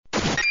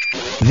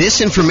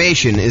This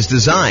information is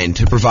designed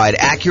to provide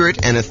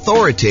accurate and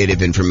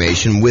authoritative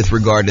information with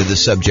regard to the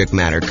subject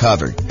matter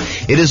covered.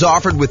 It is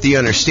offered with the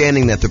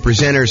understanding that the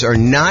presenters are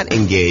not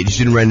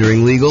engaged in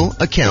rendering legal,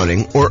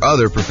 accounting, or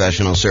other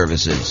professional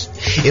services.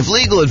 If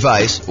legal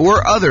advice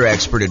or other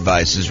expert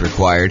advice is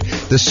required,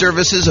 the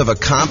services of a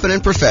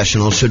competent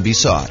professional should be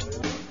sought.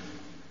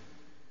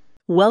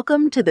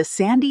 Welcome to the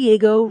San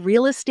Diego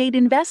Real Estate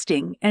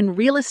Investing and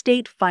Real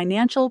Estate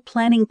Financial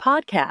Planning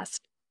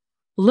Podcast.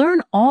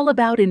 Learn all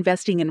about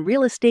investing in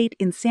real estate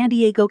in San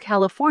Diego,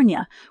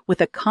 California,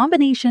 with a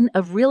combination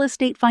of real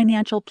estate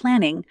financial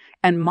planning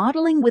and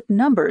modeling with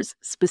numbers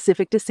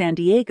specific to San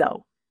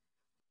Diego.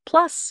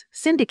 Plus,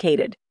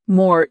 syndicated,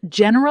 more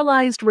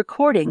generalized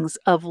recordings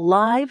of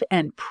live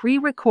and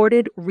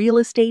pre-recorded real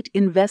estate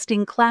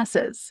investing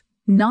classes.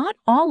 Not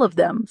all of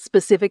them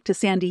specific to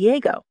San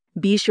Diego.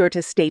 Be sure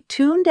to stay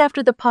tuned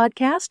after the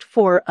podcast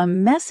for a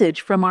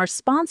message from our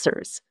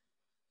sponsors.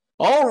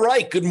 All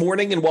right. Good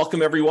morning and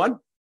welcome, everyone.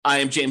 I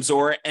am James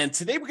Orr, and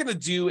today we're going to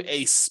do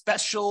a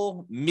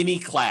special mini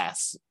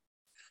class.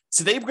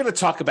 Today we're going to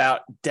talk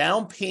about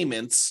down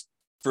payments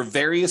for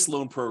various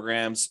loan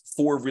programs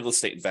for real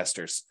estate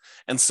investors.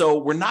 And so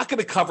we're not going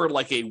to cover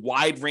like a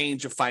wide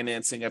range of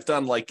financing. I've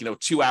done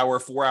 2-hour,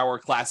 4-hour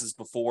classes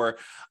before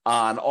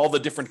on all the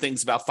different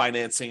things about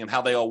financing and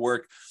how they all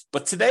work.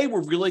 But today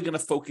we're really going to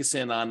focus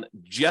in on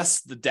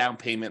just the down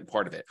payment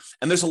part of it.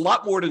 And there's a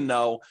lot more to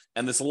know,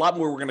 and there's a lot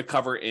more we're going to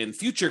cover in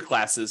future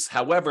classes.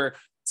 However,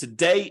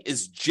 today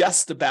is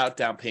just about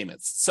down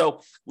payments.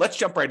 So let's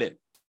jump right in.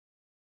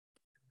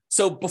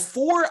 So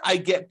before I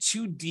get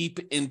too deep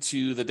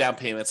into the down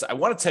payments, I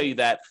want to tell you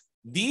that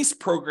these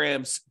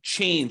programs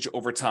change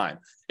over time.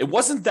 It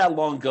wasn't that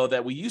long ago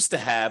that we used to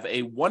have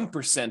a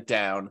 1%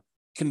 down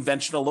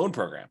conventional loan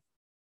program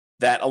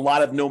that a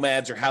lot of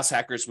nomads or house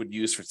hackers would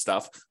use for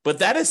stuff, but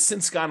that has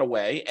since gone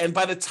away. And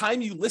by the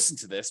time you listen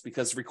to this,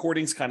 because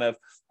recordings kind of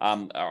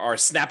are a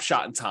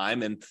snapshot in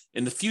time, and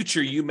in the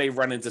future, you may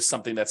run into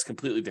something that's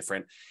completely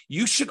different,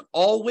 you should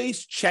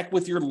always check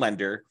with your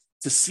lender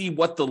to see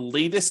what the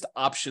latest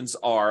options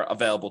are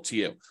available to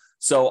you.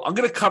 So I'm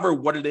going to cover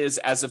what it is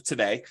as of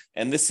today,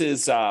 and this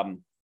is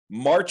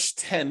March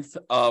 10th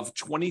of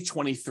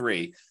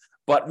 2023,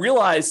 but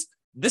realize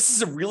this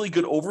is a really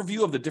good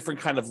overview of the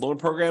different kind of loan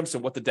programs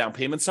and what the down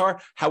payments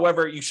are.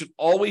 However, you should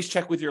always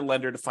check with your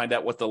lender to find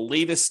out what the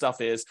latest stuff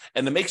is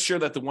and to make sure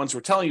that the ones we're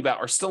telling you about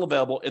are still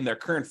available in their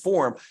current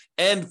form,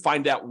 and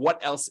find out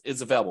what else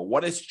is available,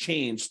 what has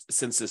changed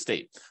since this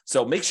date.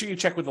 So make sure you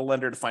check with the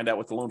lender to find out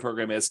what the loan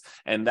program is,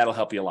 and that'll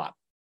help you a lot.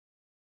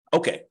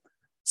 Okay.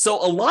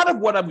 So a lot of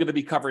what I'm going to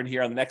be covering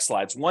here on the next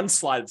slides, one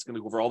slide is going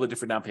to go over all the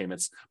different down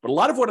payments, but a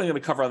lot of what I'm going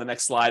to cover on the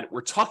next slide, we're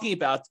talking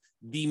about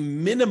the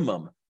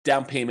minimum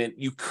down payment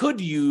you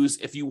could use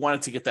if you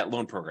wanted to get that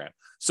loan program.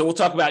 So we'll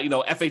talk about,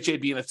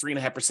 FHA being a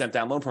 3.5%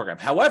 down loan program.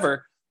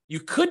 However, you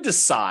could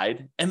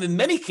decide, and in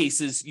many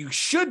cases, you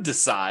should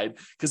decide,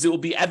 because it will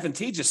be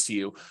advantageous to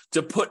you,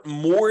 to put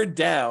more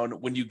down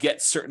when you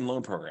get certain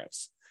loan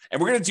programs. And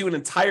we're going to do an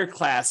entire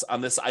class on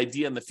this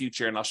idea in the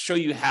future, and I'll show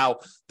you how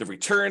the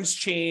returns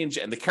change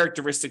and the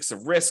characteristics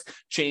of risk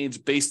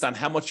change based on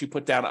how much you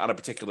put down on a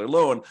particular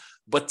loan.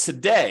 But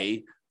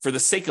today, for the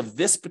sake of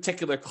this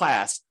particular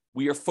class,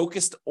 we are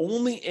focused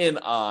only in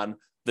on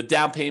the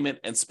down payment,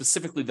 and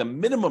specifically the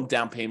minimum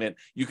down payment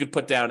you could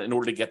put down in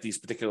order to get these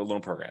particular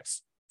loan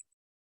programs.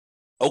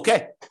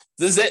 Okay,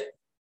 this is it.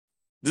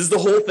 This is the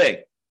whole thing,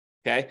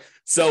 okay?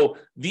 So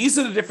these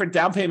are the different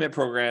down payment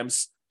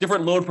programs,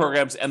 different loan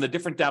programs, and the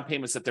different down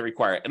payments that they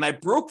require. And I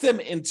broke them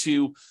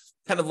into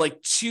kind of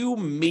like two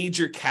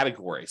major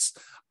categories.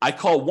 I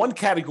call one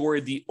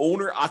category the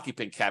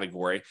owner-occupant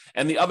category,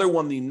 and the other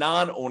one the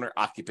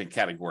non-owner-occupant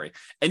category.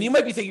 And you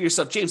might be thinking to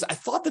yourself, James, I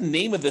thought the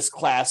name of this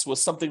class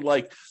was something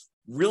like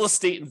real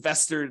estate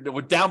investor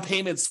with down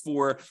payments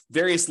for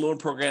various loan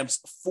programs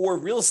for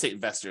real estate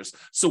investors.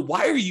 So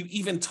why are you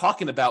even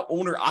talking about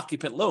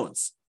owner-occupant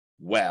loans?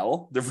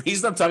 Well, the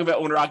reason I'm talking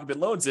about owner-occupant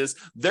loans is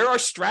there are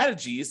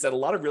strategies that a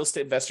lot of real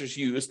estate investors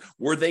use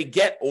where they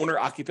get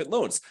owner-occupant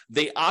loans.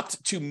 They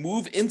opt to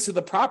move into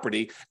the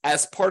property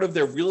as part of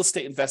their real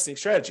estate investing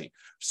strategy.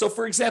 So,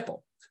 for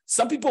example,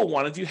 some people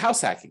want to do house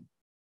hacking.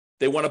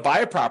 They want to buy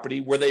a property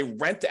where they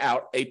rent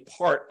out a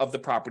part of the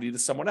property to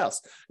someone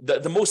else.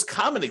 The most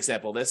common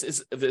example of this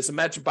is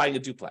imagine buying a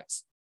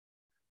duplex.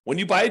 When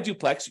you buy a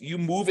duplex, you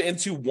move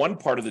into one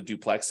part of the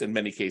duplex in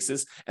many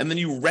cases, and then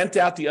you rent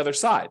out the other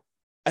side.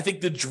 I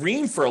think the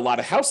dream for a lot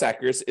of house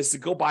hackers is to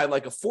go buy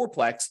like a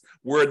fourplex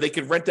where they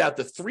could rent out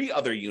the 3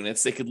 other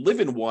units, they could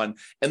live in one,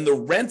 and the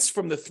rents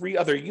from the 3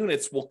 other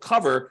units will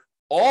cover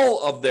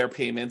all of their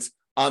payments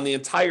on the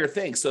entire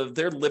thing so that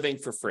they're living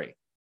for free.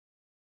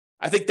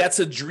 I think that's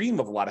a dream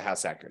of a lot of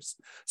house hackers.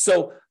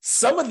 So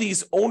some of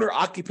these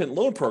owner-occupant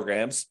loan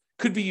programs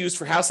could be used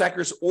for house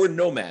hackers or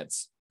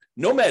nomads.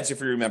 Nomads, if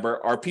you remember,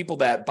 are people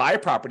that buy a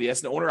property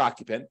as an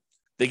owner-occupant.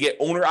 They get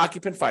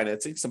owner-occupant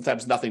financing,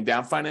 sometimes nothing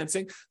down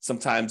financing,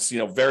 sometimes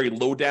very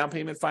low down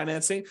payment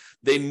financing.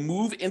 They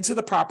move into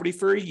the property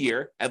for a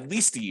year, at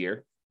least a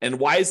year. And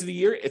why is it a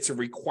year? It's a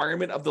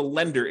requirement of the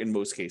lender in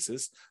most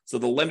cases. So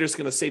the lender's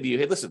going to say to you,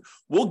 hey, listen,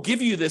 we'll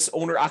give you this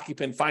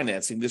owner-occupant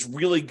financing, this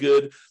really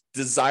good,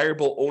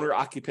 desirable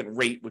owner-occupant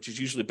rate, which is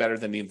usually better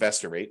than the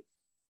investor rate.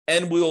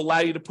 And we'll allow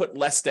you to put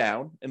less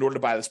down in order to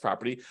buy this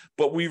property.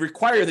 But we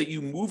require that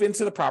you move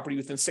into the property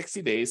within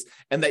 60 days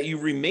and that you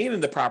remain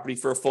in the property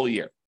for a full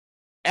year.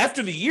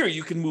 After the year,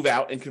 you can move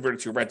out and convert it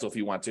to a rental if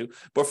you want to.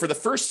 But for the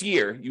first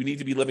year, you need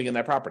to be living in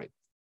that property.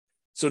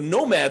 So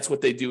nomads, what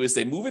they do is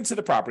they move into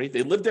the property,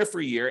 they live there for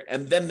a year,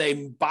 and then they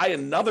buy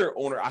another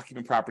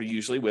owner-occupant property,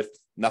 usually with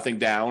nothing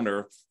down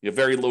or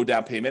very low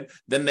down payment.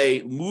 Then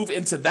they move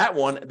into that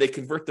one, they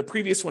convert the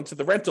previous one to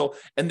the rental,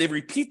 and they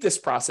repeat this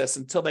process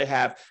until they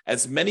have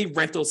as many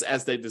rentals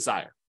as they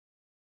desire.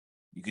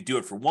 You could do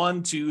it for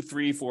 1, 2,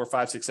 3, 4,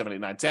 5, 6, 7,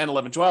 8, 9, 10,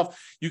 11, 12.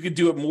 You could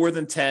do it more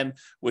than 10,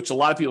 which a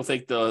lot of people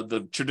think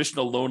the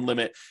traditional loan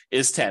limit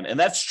is 10. And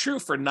that's true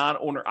for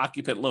non-owner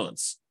occupant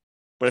loans.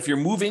 But if you're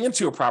moving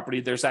into a property,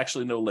 there's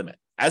actually no limit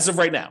as of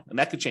right now. And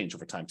that could change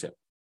over time too.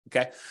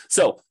 Okay.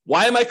 So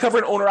why am I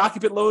covering owner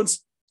occupant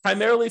loans?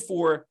 Primarily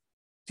for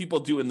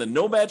people doing the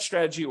nomad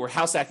strategy or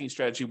house hacking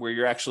strategy, where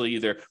you're actually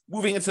either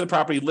moving into the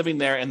property, living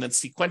there, and then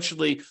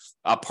sequentially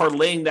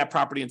parlaying that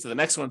property into the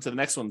next one, to the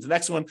next one, to the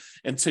next one,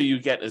 until you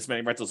get as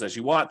many rentals as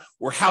you want.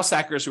 Or house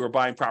hackers who are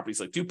buying properties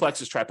like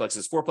duplexes,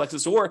 triplexes,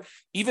 fourplexes, or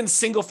even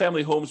single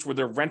family homes where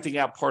they're renting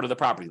out part of the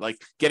property, like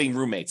getting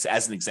roommates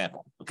as an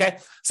example. Okay.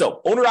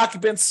 So owner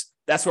occupants,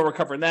 that's where we're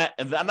covering that.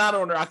 And the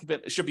non-owner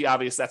occupant, it should be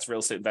obvious. That's real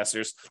estate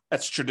investors.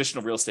 That's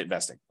traditional real estate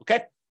investing.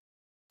 Okay.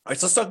 All right,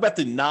 so let's talk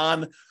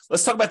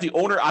about the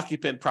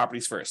owner-occupant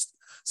properties first.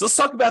 So let's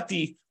talk about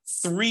the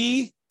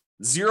 3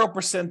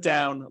 0%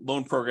 down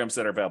loan programs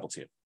that are available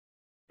to you.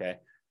 Okay,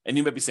 and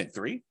you might be saying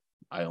 3.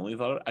 I only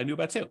thought I knew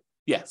about 2.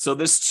 Yeah, so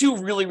there's 2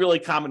 really, really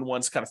common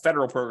ones, kind of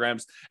federal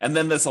programs, and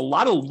then there's a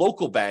lot of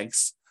local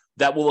banks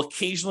that will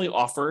occasionally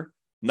offer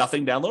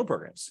nothing down loan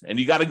programs, and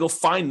you got to go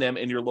find them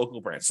in your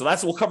local branch. So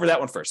we'll cover that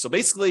one first. So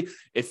basically,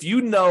 if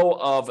you know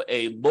of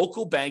a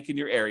local bank in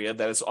your area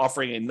that is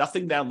offering a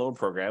nothing down loan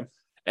program,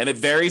 and it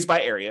varies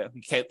by area.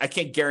 I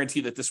can't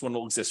guarantee that this one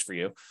will exist for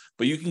you,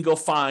 but you can go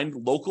find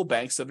local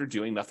banks that are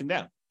doing nothing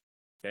down.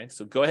 Okay,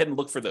 so go ahead and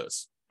look for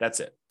those. That's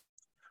it.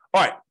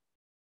 All right.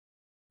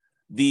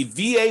 The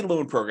VA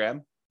loan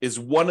program is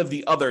one of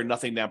the other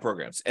nothing down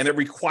programs, and it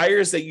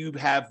requires that you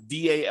have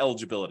VA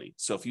eligibility.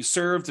 So if you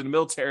served in the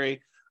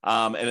military,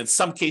 and in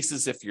some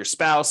cases, if your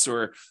spouse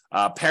or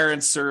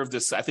parents served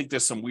this, I think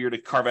there's some weird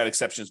carve-out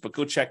exceptions, but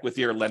go check with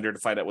your lender to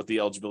find out what the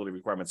eligibility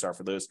requirements are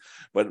for those.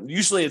 But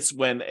usually it's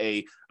when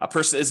a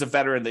person is a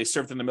veteran, they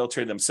served in the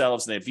military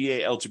themselves, and they have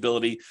VA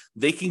eligibility,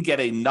 they can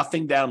get a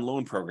nothing down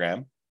loan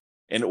program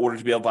in order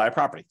to be able to buy a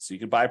property. So you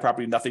can buy a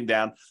property, nothing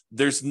down.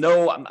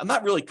 I'm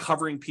not really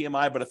covering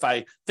PMI, but if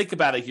I think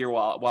about it here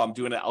while I'm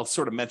doing it, I'll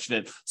sort of mention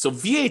it. So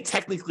VA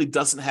technically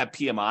doesn't have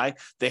PMI.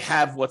 They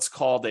have what's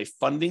called a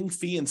funding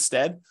fee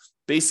instead.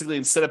 Basically,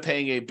 instead of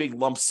paying a big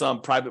lump sum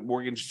private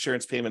mortgage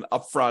insurance payment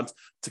upfront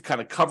to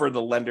kind of cover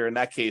the lender, in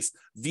that case,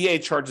 VA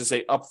charges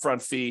a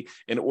upfront fee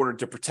in order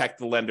to protect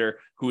the lender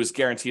who is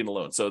guaranteeing the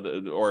loan. So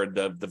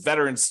the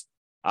Veterans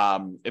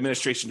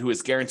Administration who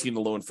is guaranteeing the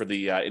loan for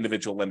the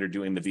individual lender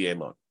doing the VA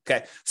loan.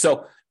 Okay,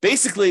 so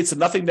basically it's a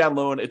nothing down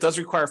loan. It does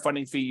require a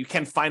funding fee. You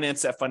can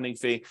finance that funding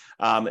fee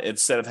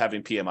instead of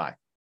having PMI.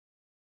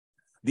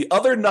 The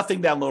other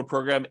nothing down loan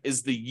program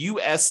is the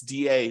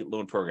USDA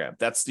loan program.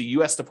 That's the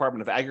U.S.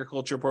 Department of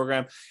Agriculture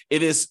program.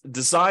 It is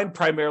designed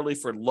primarily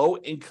for low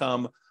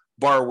income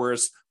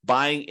borrowers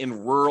buying in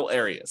rural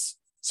areas.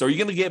 So are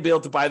you going to be able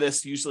to buy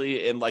this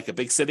usually in like a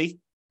big city?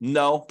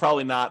 No,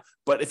 probably not.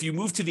 But if you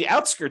move to the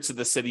outskirts of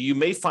the city, you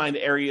may find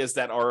areas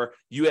that are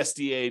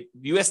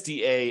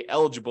USDA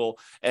eligible.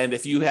 And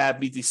if you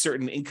meet these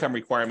certain income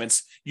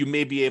requirements, you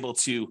may be able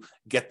to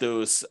get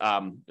those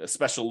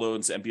special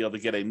loans and be able to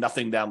get a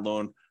nothing down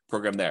loan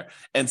program there.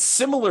 And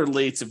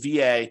similarly to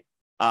VA,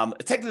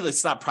 technically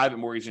it's not private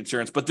mortgage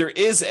insurance, but there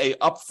is a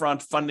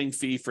upfront funding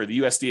fee for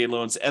the USDA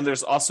loans. And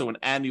there's also an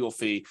annual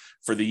fee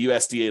for the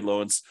USDA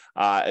loans.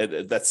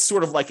 That's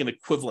sort of like an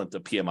equivalent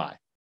of PMI.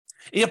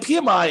 Yeah,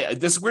 PMI,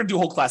 we're going to do a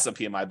whole class on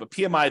PMI, but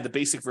PMI, the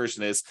basic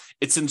version is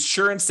it's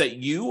insurance that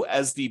you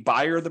as the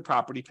buyer of the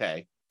property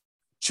pay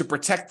to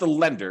protect the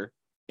lender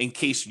in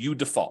case you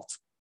default.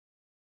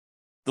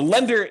 The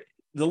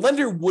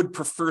lender would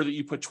prefer that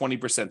you put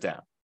 20%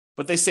 down,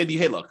 but they say to you,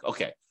 hey, look,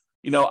 okay,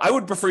 I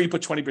would prefer you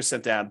put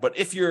 20% down, but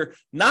if you're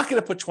not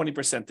going to put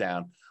 20%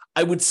 down,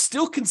 I would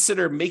still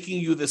consider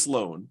making you this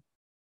loan,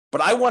 but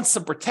I want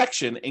some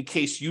protection in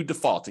case you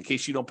default, in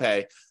case you don't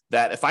pay,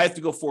 that if I have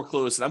to go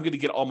foreclose, and I'm going to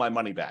get all my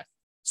money back.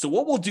 So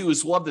what we'll do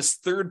is we'll have this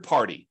third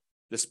party,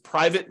 this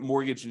private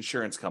mortgage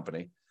insurance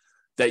company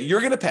that you're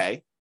going to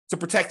pay to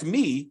protect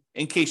me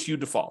in case you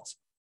default.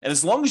 And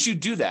as long as you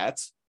do that,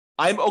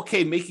 I'm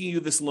okay making you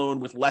this loan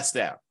with less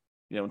down.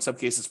 In some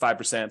cases,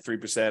 5%,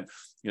 3%,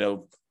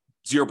 0%,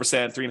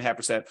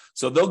 3.5%.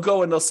 So they'll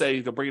go and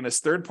they'll bring in this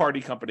third party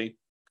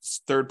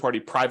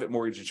private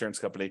mortgage insurance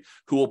company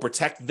who will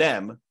protect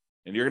them,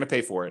 and you're going to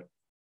pay for it,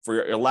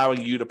 for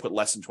allowing you to put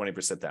less than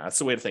 20% down. That's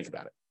the way to think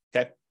about it.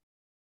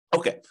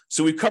 Okay,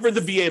 so we've covered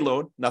the VA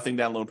loan, nothing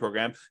down loan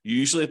program. You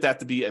usually have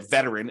to be a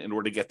veteran in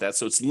order to get that,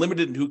 so it's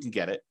limited in who can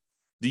get it.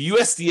 The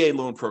USDA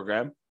loan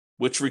program,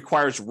 which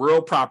requires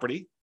rural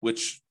property,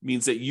 which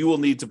means that you will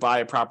need to buy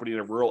a property in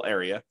a rural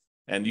area.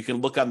 And you can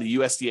look on the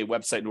USDA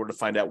website in order to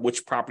find out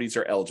which properties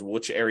are eligible,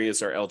 which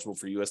areas are eligible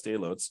for USDA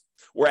loans,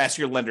 or ask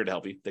your lender to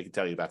help you. They can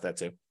tell you about that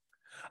too.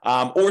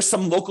 Or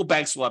some local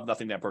banks will have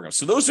nothing down programs.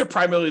 So those are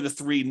primarily the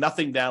three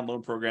nothing down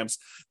loan programs.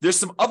 There's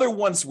some other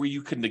ones where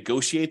you can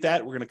negotiate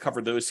that. We're going to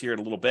cover those here in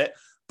a little bit,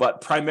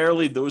 but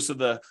primarily those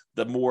are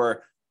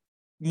the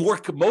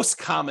most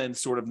common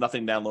sort of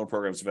nothing down loan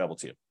programs available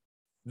to you.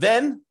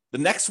 Then the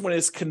next one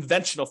is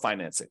conventional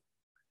financing.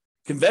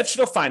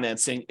 Conventional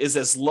financing is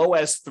as low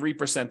as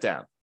 3%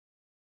 down.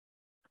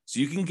 So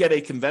you can get a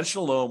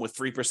conventional loan with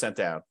 3%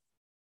 down.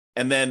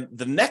 And then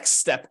the next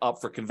step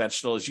up for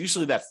conventional is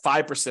usually that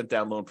 5%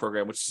 down loan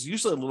program, which is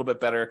usually a little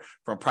bit better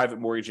from private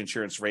mortgage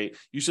insurance rate,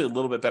 usually a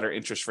little bit better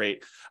interest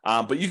rate.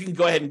 But you can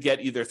go ahead and get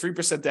either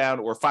 3%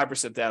 down or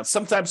 5% down.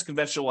 Sometimes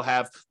conventional will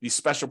have these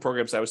special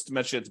programs. I was to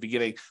mention at the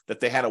beginning that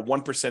they had a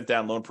 1%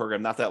 down loan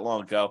program not that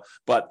long ago,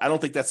 but I don't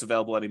think that's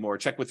available anymore.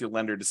 Check with your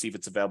lender to see if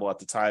it's available at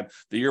the time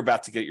that you're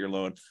about to get your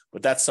loan,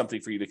 but that's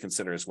something for you to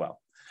consider as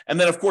well. And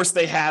then, of course,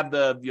 they have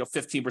the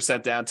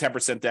 15% down,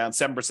 10% down,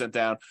 7%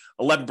 down,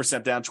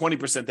 11% down,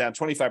 20% down,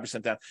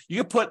 25% down.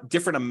 You can put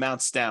different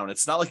amounts down.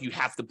 It's not like you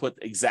have to put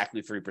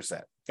exactly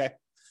 3%. Okay.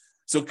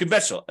 So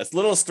conventional, as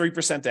little as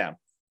 3% down.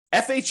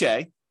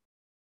 FHA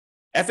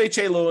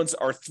loans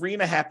are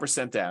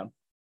 3.5% down.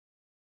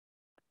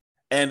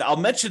 And I'll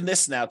mention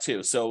this now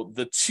too. So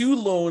the two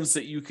loans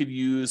that you could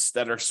use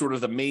that are sort of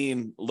the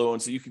main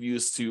loans that you could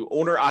use to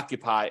owner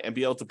occupy and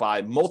be able to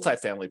buy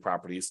multifamily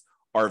properties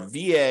are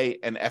VA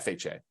and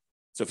FHA.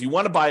 So if you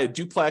want to buy a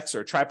duplex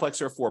or a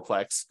triplex or a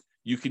fourplex,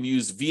 you can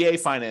use VA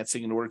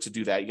financing in order to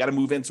do that. You got to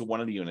move into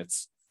one of the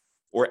units,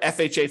 or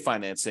FHA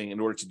financing in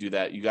order to do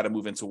that. You got to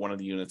move into one of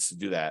the units to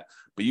do that.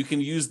 But you can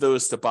use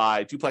those to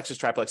buy duplexes,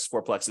 triplexes,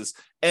 fourplexes,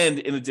 and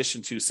in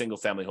addition to single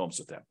family homes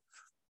with them.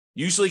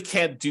 Usually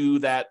can't do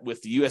that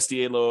with the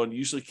USDA loan.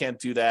 Usually can't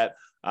do that.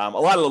 A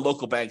lot of the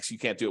local banks you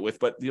can't do it with,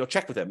 but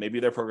check with them. Maybe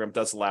their program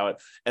does allow it.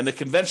 And the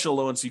conventional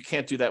loans, you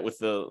can't do that with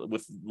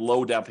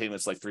low down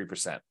payments like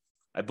 3%.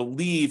 I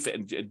believe,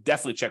 and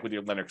definitely check with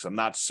your lender because I'm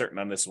not certain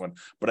on this one,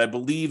 but I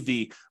believe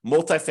the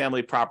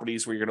multifamily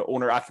properties where you're going to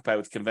owner occupy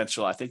with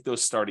conventional, I think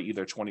those start at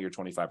either 20 or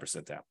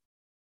 25% down.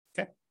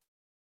 Okay.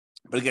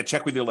 But again,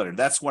 check with your lender.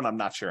 That's one I'm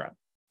not sure on.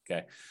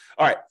 Okay.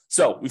 All right.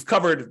 So we've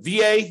covered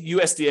VA,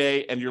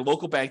 USDA, and your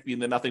local bank being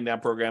the nothing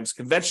down programs.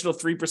 Conventional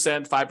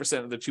 3%,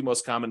 5% are the two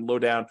most common low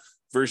down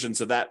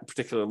versions of that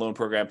particular loan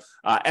program.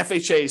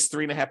 FHA is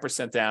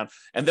 3.5% down.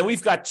 And then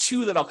we've got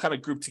two that I'll kind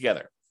of group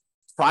together: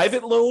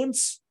 private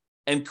loans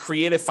and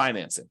creative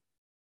financing.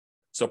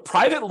 So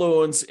private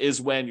loans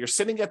is when you're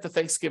sitting at the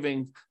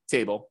Thanksgiving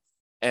table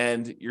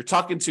and you're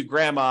talking to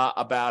grandma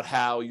about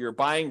how you're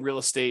buying real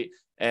estate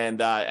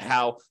and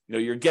how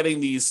you're getting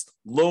these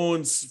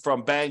loans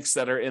from banks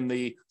that are in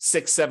the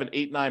 6, 7,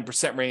 8,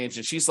 9% range.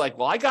 And she's like,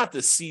 well, I got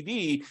this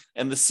CD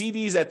and the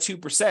CD's at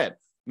 2%.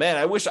 Man,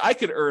 I wish I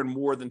could earn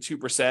more than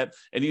 2%.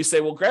 And you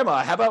say, well,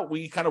 grandma, how about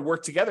we kind of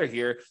work together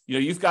here?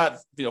 You've got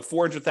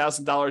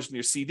 $400,000 in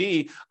your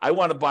CD. I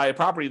want to buy a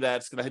property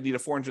that's going to need a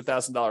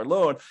 $400,000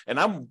 loan, and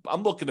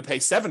I'm looking to pay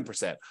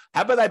 7%.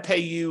 How about I pay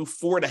you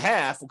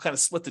 4.5%? We'll kind of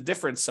split the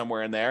difference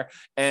somewhere in there,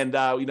 and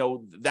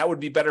that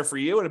would be better for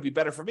you, and it'd be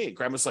better for me.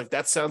 Grandma's like,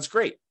 that sounds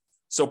great.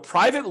 So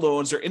private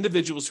loans are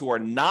individuals who are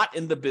not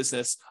in the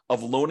business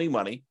of loaning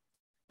money,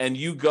 and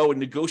you go and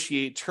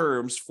negotiate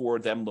terms for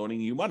them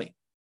loaning you money.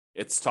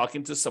 It's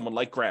talking to someone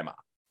like grandma.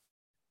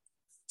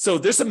 So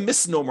there's a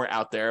misnomer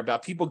out there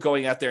about people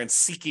going out there and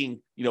seeking,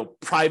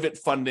 private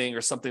funding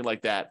or something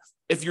like that.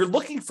 If you're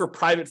looking for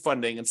private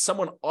funding and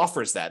someone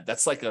offers that,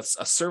 that's like a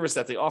service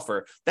that they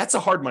offer, that's a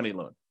hard money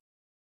loan,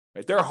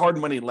 right? They're a hard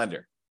money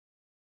lender.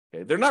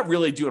 Okay? They're not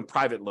really doing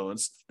private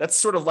loans. That's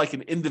sort of like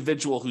an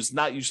individual who's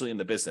not usually in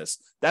the business.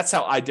 That's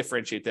how I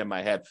differentiate them in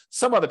my head.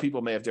 Some other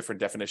people may have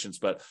different definitions,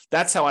 but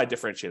that's how I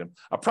differentiate them.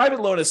 A private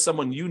loan is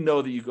someone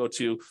that you go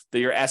to that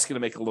you're asking to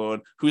make a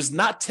loan who's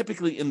not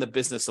typically in the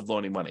business of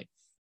loaning money.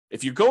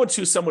 If you're going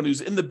to someone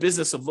who's in the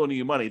business of loaning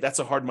you money, that's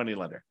a hard money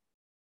lender,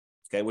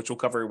 okay, which we'll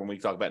cover when we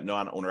talk about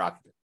non-owner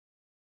occupant.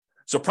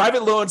 So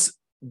private loans,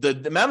 the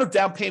amount of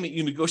down payment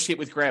you negotiate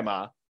with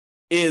grandma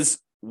is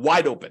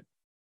wide open.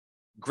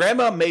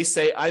 Grandma may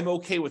say, I'm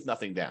okay with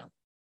nothing down.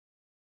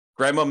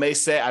 Grandma may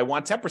say, I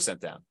want 10%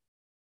 down.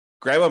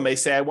 Grandma may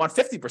say, I want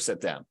 50%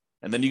 down.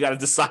 And then you got to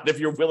decide if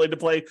you're willing to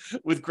play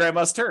with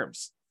grandma's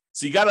terms.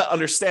 So you got to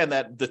understand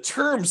that the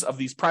terms of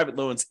these private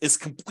loans is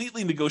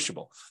completely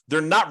negotiable.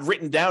 They're not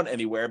written down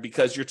anywhere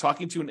because you're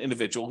talking to an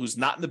individual who's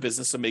not in the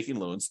business of making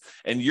loans,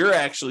 and you're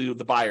actually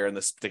the buyer in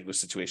this particular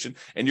situation,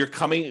 and you're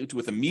coming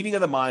with a meeting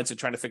of the minds and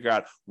trying to figure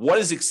out what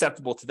is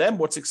acceptable to them,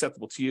 what's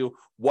acceptable to you,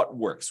 what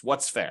works,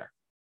 what's fair.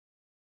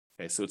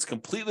 Okay, so it's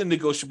completely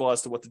negotiable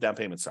as to what the down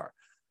payments are.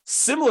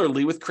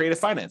 Similarly with creative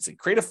financing.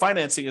 Creative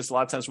financing is a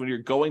lot of times when you're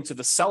going to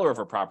the seller of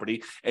a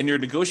property and you're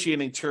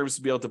negotiating terms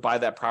to be able to buy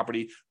that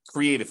property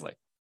creatively.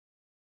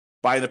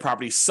 Buying the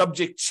property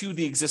subject to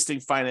the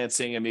existing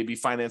financing and maybe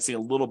financing a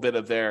little bit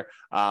of their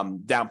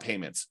down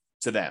payments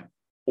to them.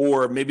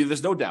 Or maybe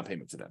there's no down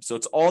payment to them. So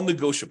it's all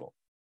negotiable.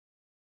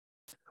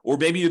 Or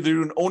maybe you're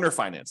doing owner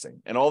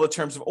financing and all the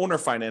terms of owner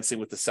financing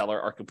with the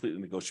seller are completely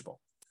negotiable.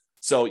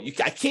 So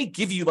I can't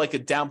give you like a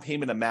down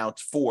payment amount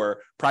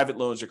for private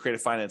loans or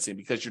creative financing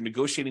because you're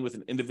negotiating with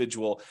an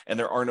individual and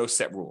there are no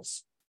set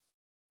rules.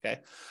 Okay.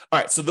 All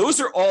right. So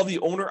those are all the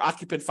owner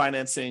occupant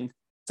financing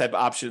type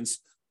of options.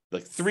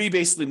 Like 3,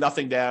 basically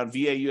nothing down,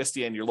 VA,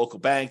 USDA, and your local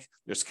bank.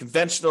 There's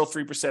conventional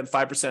 3%,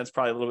 5% is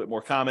probably a little bit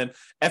more common.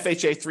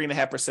 FHA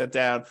 3.5%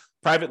 down,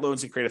 private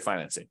loans and creative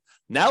financing.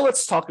 Now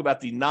let's talk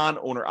about the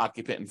non-owner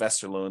occupant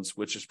investor loans,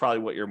 which is probably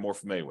what you're more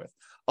familiar with.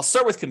 I'll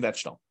start with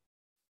conventional.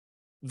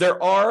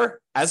 There are,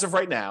 as of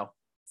right now,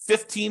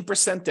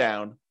 15%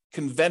 down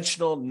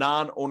conventional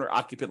non-owner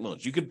occupant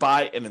loans. You could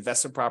buy an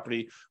investment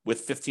property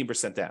with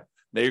 15% down.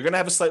 Now you're going to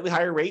have a slightly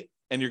higher rate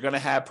and you're going to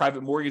have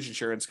private mortgage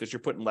insurance because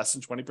you're putting less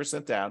than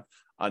 20% down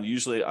on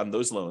usually on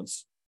those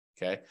loans.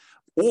 Okay.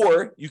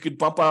 Or you could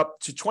bump up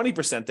to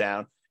 20%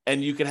 down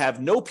and you could have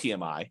no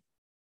PMI.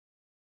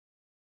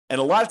 And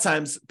a lot of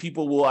times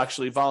people will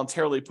actually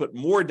voluntarily put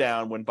more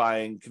down when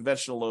buying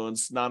conventional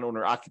loans,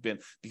 non-owner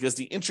occupant, because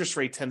the interest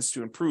rate tends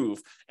to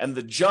improve. And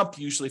the jump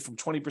usually from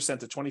 20%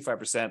 to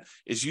 25%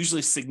 is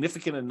usually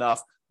significant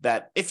enough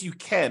that if you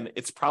can,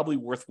 it's probably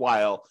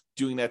worthwhile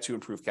doing that to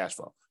improve cash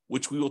flow,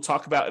 which we will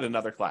talk about in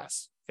another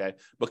class. Okay.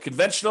 But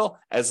conventional,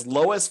 as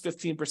low as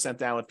 15%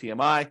 down with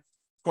PMI,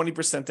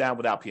 20% down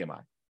without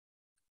PMI.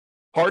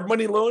 Hard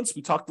money loans,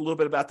 we talked a little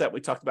bit about that.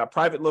 We talked about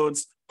private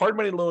loans. Hard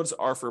money loans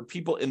are for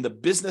people in the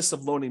business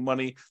of loaning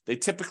money. They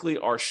typically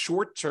are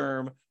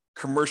short-term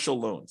commercial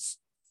loans.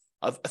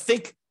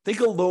 Think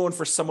a loan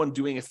for someone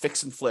doing a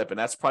fix and flip, and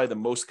that's probably the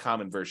most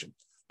common version.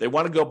 They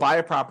want to go buy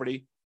a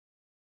property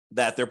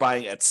that they're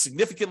buying at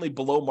significantly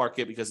below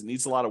market because it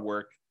needs a lot of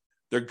work.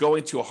 They're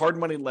going to a hard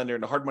money lender,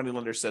 and the hard money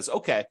lender says,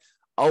 okay,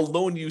 I'll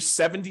loan you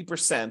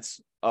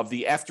 70% of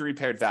the after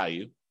repaired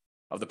value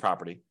of the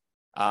property.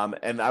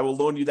 And I will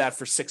loan you that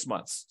for 6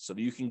 months so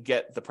that you can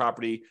get the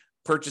property,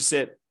 purchase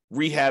it,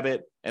 rehab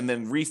it, and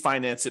then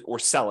refinance it or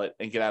sell it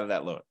and get out of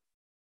that loan.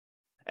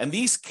 And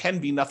these can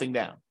be nothing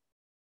down.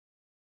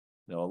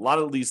 You know, a lot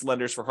of these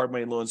lenders for hard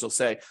money loans will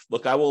say,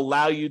 look, I will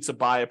allow you to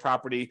buy a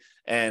property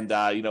and,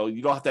 you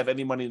don't have to have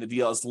any money in the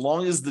deal as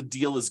long as the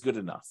deal is good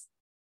enough.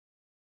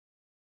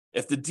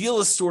 If the deal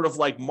is sort of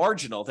like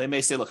marginal, they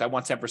may say, look, I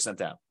want 10%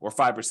 down or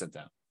 5%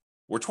 down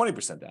or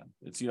 20% down.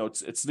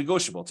 It's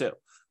negotiable too.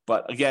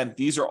 But again,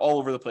 these are all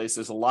over the place.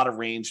 There's a lot of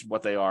range in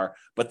what they are,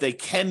 but they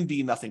can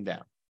be nothing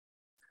down.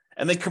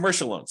 And then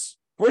commercial loans.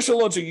 Commercial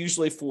loans are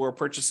usually for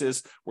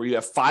purchases where you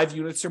have 5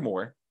 units or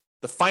more.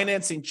 The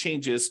financing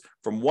changes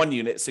from 1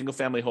 unit, single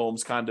family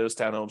homes, condos,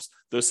 townhomes,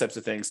 those types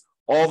of things,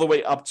 all the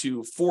way up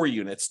to 4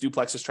 units,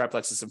 duplexes,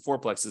 triplexes, and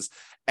fourplexes.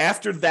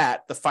 After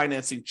that, the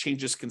financing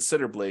changes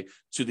considerably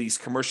to these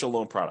commercial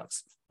loan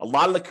products. A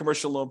lot of the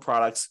commercial loan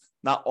products,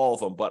 not all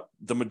of them, but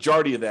the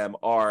majority of them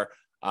are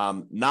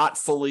not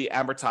fully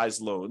amortized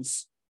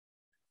loans,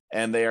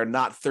 and they are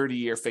not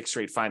 30-year fixed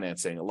rate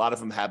financing. A lot of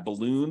them have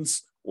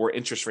balloons or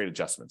interest rate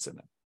adjustments in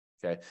them.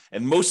 Okay.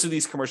 And most of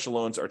these commercial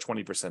loans are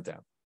 20% down.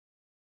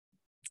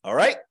 All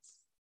right.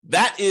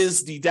 That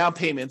is the down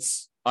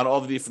payments on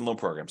all the different loan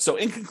programs. So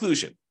in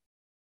conclusion,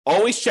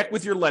 always check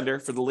with your lender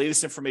for the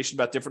latest information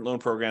about different loan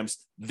programs.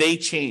 They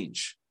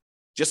change.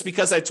 Just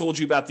because I told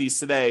you about these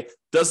today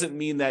doesn't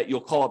mean that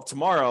you'll call up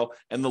tomorrow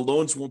and the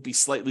loans won't be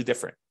slightly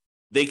different.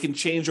 They can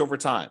change over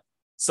time.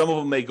 Some of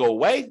them may go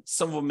away.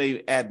 Some of them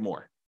may add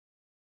more.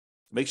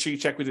 Make sure you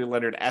check with your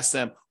lender and ask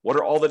them, what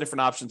are all the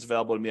different options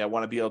available to me? I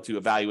want to be able to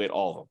evaluate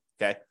all of them.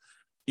 Okay.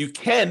 You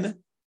can,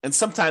 and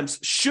sometimes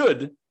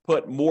should,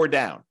 put more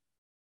down.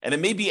 And it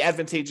may be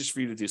advantageous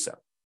for you to do so.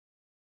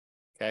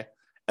 Okay.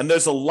 And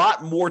there's a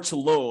lot more to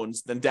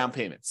loans than down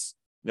payments.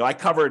 I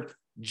covered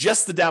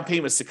just the down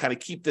payments to kind of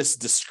keep this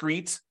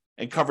discreet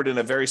and covered in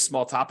a very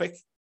small topic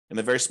in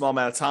a very small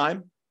amount of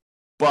time.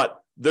 But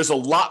there's a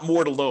lot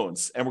more to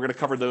loans, and we're going to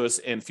cover those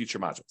in future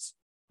modules.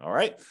 All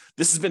right.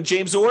 This has been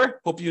James Orr.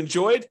 Hope you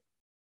enjoyed.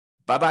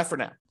 Bye-bye for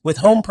now. With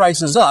home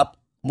prices up,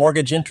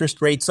 mortgage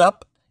interest rates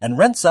up, and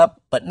rents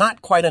up, but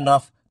not quite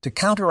enough to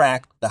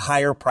counteract the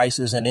higher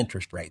prices and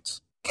interest rates.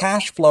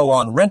 Cash flow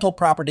on rental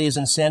properties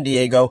in San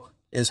Diego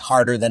is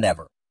harder than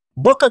ever.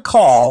 Book a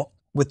call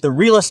with the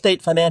Real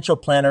Estate Financial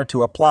Planner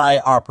to apply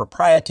our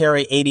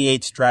proprietary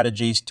 88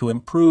 strategies to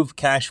improve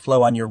cash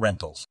flow on your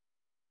rentals.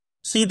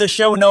 See the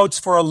show notes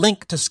for a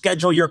link to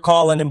schedule your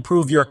call and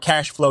improve your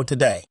cash flow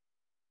today.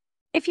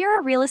 If you're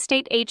a real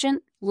estate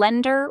agent,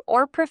 lender,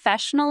 or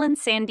professional in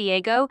San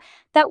Diego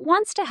that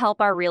wants to help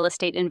our real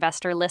estate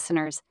investor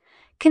listeners,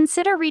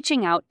 consider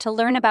reaching out to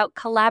learn about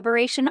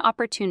collaboration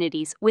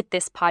opportunities with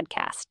this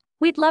podcast.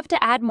 We'd love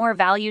to add more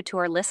value to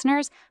our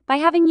listeners by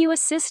having you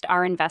assist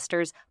our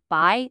investors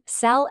buy,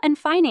 sell, and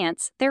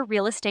finance their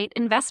real estate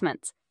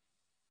investments.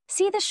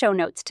 See the show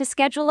notes to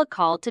schedule a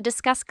call to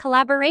discuss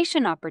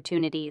collaboration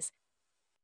opportunities.